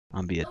I'm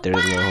gonna be a dirty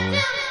little hoe.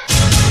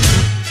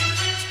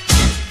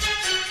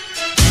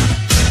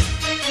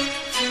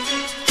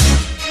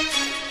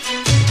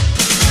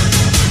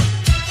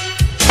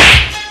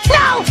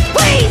 No,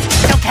 please!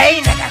 It's okay,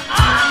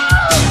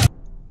 nigga.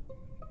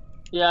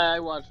 Yeah, I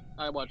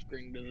watched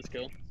Green do this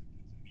kill.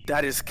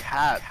 That is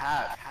cat.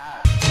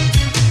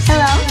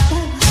 Hello?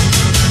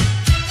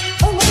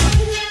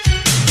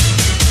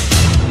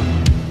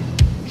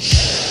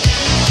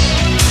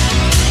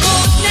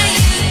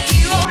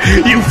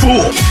 You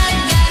fool!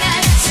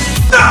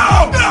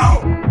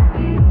 No!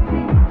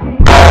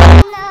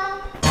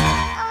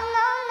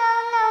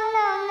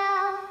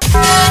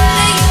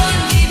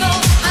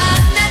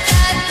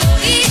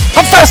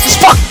 I'm fast as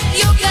fuck!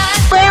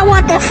 Man,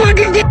 what the fuck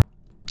is this?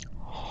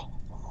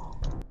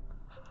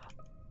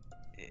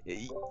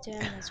 Damn,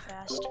 that's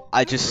fast.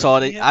 I just saw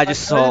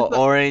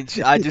Orange.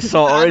 I just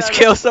saw Orange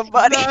kill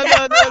somebody.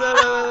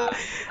 No.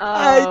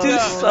 I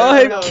just saw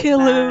him kill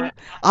him. Matt.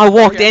 I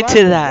walked Okay,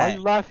 into Why that. are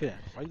you laughing?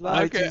 Why are you I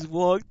laughing? Okay. just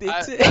walked I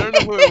into don't know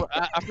it. who it was.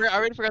 I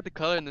already forgot the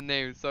color and the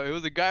name. So it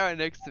was a guy right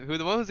next to the one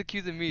who was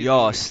accusing me.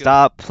 Yo,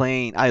 stop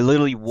playing. I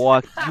literally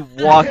walked. You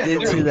walked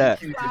into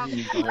that.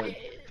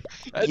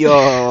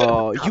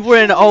 Yo, you were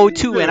in the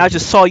O2 and I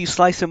just saw you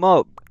slice him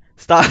up.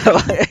 Stop.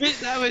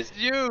 That was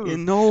you. You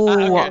know,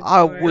 Okay.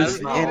 I was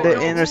in the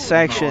No.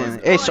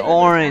 intersection. It's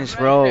Orange,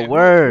 bro. Okay,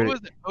 Word.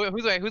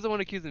 Who's the one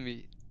accusing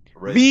me?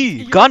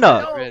 Me,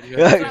 Gunna.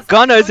 Red.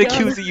 Gunna is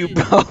accusing you,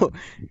 bro.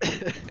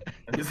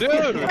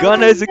 Dude.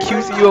 Gunna is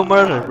accusing you of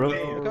murder, bro.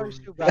 Look how you're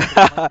still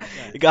back.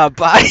 You got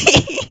body.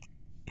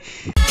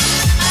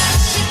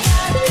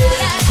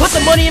 Put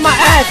the money in my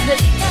ass,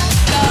 nigga.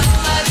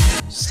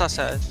 So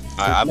sad.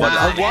 I want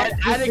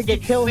to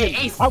kill him.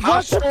 I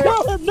want to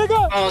kill him,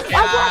 nigga.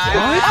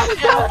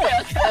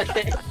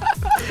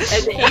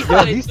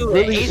 Yo, he's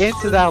really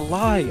into that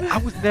lie. I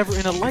was never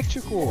in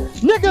electrical.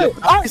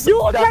 Nigga, you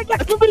look right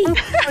next to me.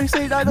 I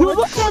say that You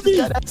look at me.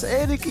 That's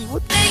anarchy.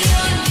 What the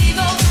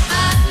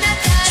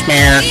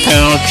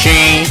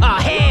Oh,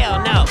 hell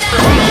no.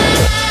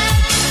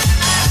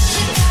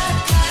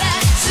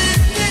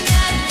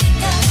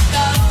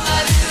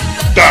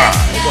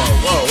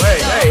 Whoa,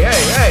 hey.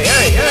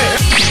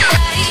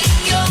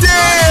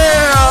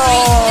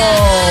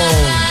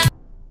 Damn!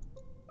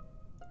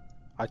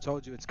 I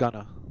told you it's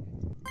Gunna.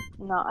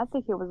 No, I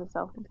think it was a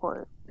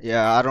self-report.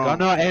 Yeah, I don't.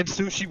 Gunna and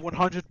Sushi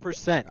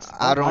 100%.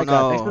 I Oh don't my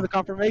God, thanks know. for the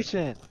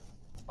confirmation.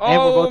 And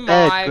we're Oh both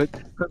dead. my. Good.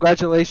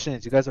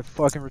 Congratulations. You guys are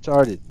fucking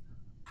retarded.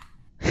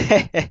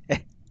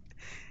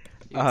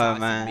 Oh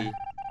man.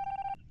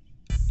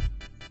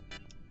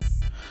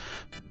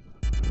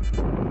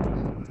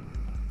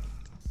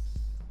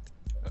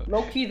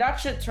 Low key, that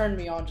shit turned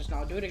me on just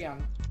now. Do it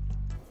again.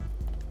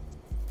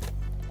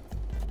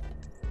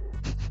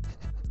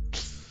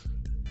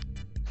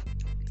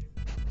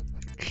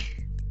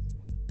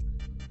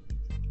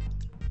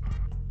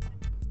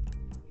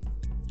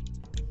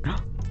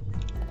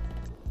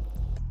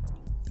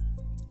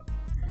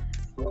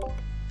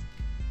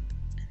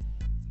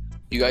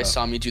 You guys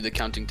saw me do the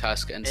counting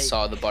task and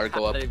saw the bar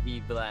go up. Be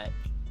black.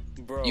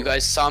 Bro. You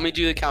guys saw me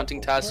do the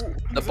counting task.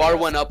 The bar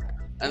went up,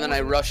 and then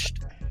I rushed.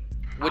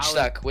 Which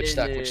stack? Which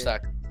stack?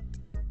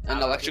 An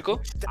electrical?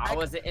 I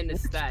wasn't in the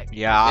stack.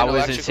 Yeah, I In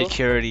was in electrical?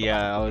 security.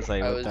 Yeah, I was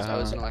like, I what the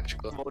was in hell?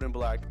 electrical. Voting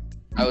black.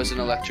 I was in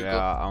electrical.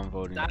 Yeah, I'm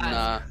voting.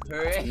 Nah.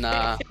 Correct.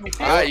 Nah.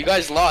 Alright, you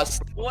guys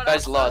lost. When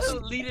guys I lost. saw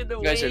him leading the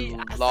You guys are way,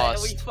 I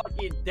lost. said we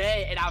fucking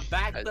dead, and I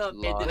backed Guys up.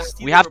 And then I lost.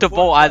 see We the have to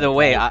report vote either come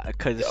way, back.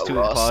 cause it's two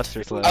Lost.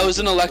 imposters left. I was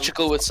in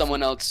electrical with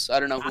someone else.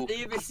 I don't know I who.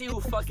 didn't even see who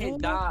fucking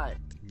died.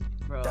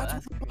 Bro,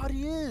 That's what the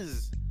body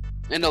is.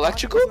 In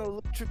electrical?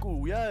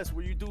 Electrical, yes,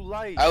 where you do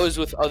light. I was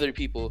with other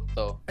people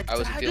though. I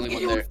wasn't the only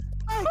one there.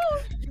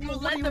 you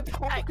let the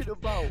pack.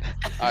 About?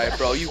 Alright,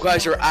 bro. You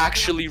guys are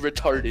actually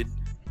retarded.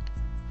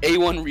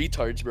 A1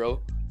 retards,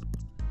 bro.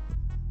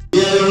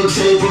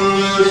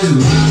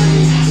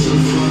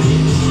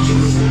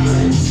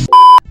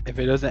 If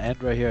it doesn't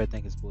end right here, I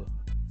think it's blue.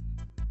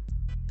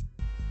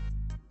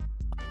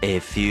 A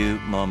few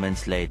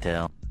moments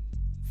later.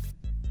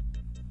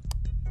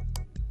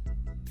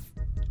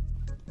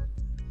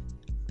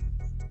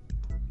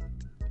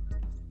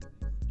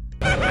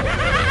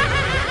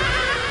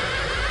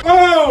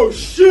 Oh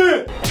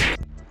shit!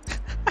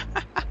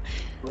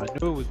 I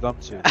knew it was them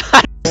two.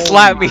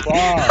 Slap me.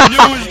 I knew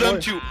it was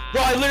them two.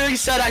 Bro, I literally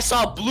said I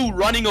saw blue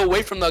running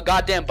away from the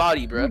goddamn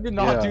body, bro. did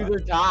not do their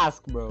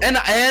task, bro. And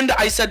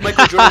I said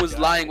Michael Jordan was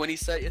lying when he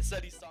said he saw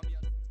me.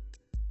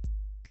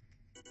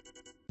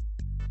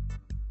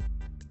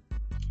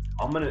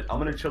 I'm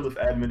gonna chill with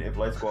admin. If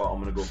lights go out, I'm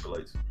gonna go for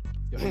lights.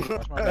 Yo,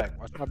 watch my back.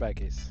 Watch my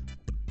back, Ace.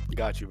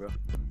 Got you, bro.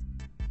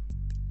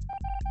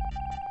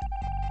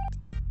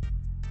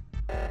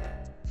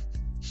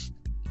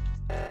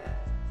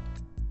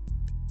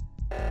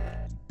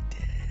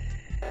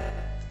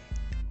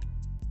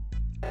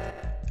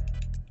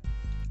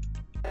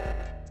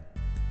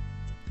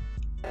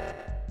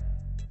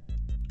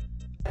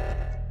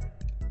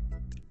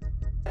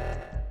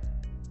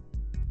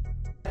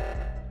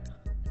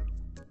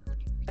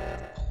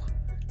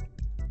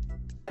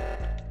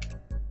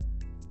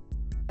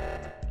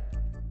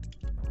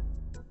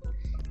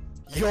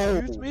 Yo.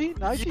 Excuse me,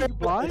 Nigel, you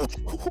blind?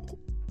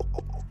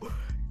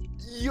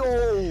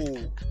 Yo.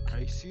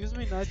 Excuse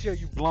me, Nigel,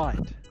 you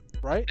blind?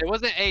 Right? It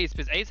wasn't Ace,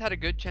 because Ace had a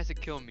good chance to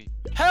kill me.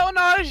 Hell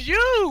no, it's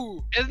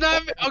you. It's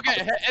not me.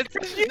 Okay,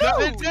 it's you. No,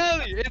 it's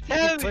Haley. It's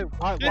Haley. Wait,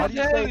 why do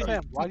you say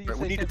him? Why do you say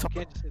We need him? to talk.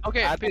 You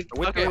can't just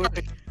say Okay,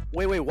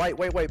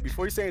 Wait.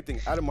 Before you say anything,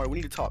 Adamar, we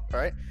need to talk,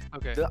 alright?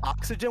 Okay. The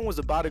oxygen was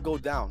about to go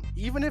down.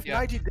 Even if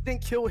Yeah. Nige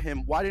didn't kill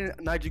him, why didn't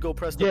Nige go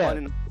press the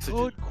button? And oxygen?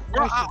 Good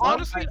Bro,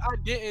 question.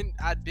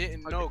 I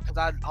didn't know because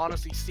I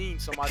honestly seen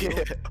somebody.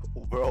 Yeah,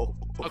 bro.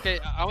 Okay,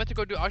 I went to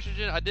go do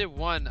oxygen. I did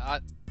one. I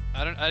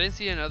didn't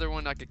see another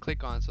one I could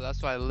click on, so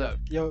that's why I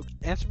left. Yo,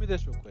 answer me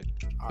this real quick.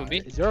 Who,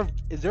 me? Is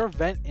there a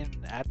vent in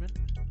admin?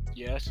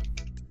 Yes.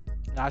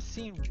 Now I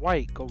seen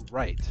White go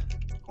right.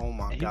 Oh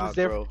my And god,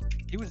 there, bro.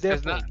 He was there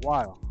It's for not- a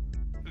while.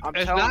 I'm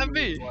It's telling not you,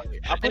 me. like,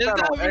 I put It's that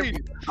not on me. every.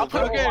 I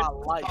put Okay, it on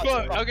my life.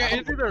 Look, okay,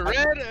 it's either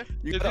red.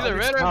 You It's gotta either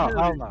red or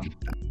No, Haley. no.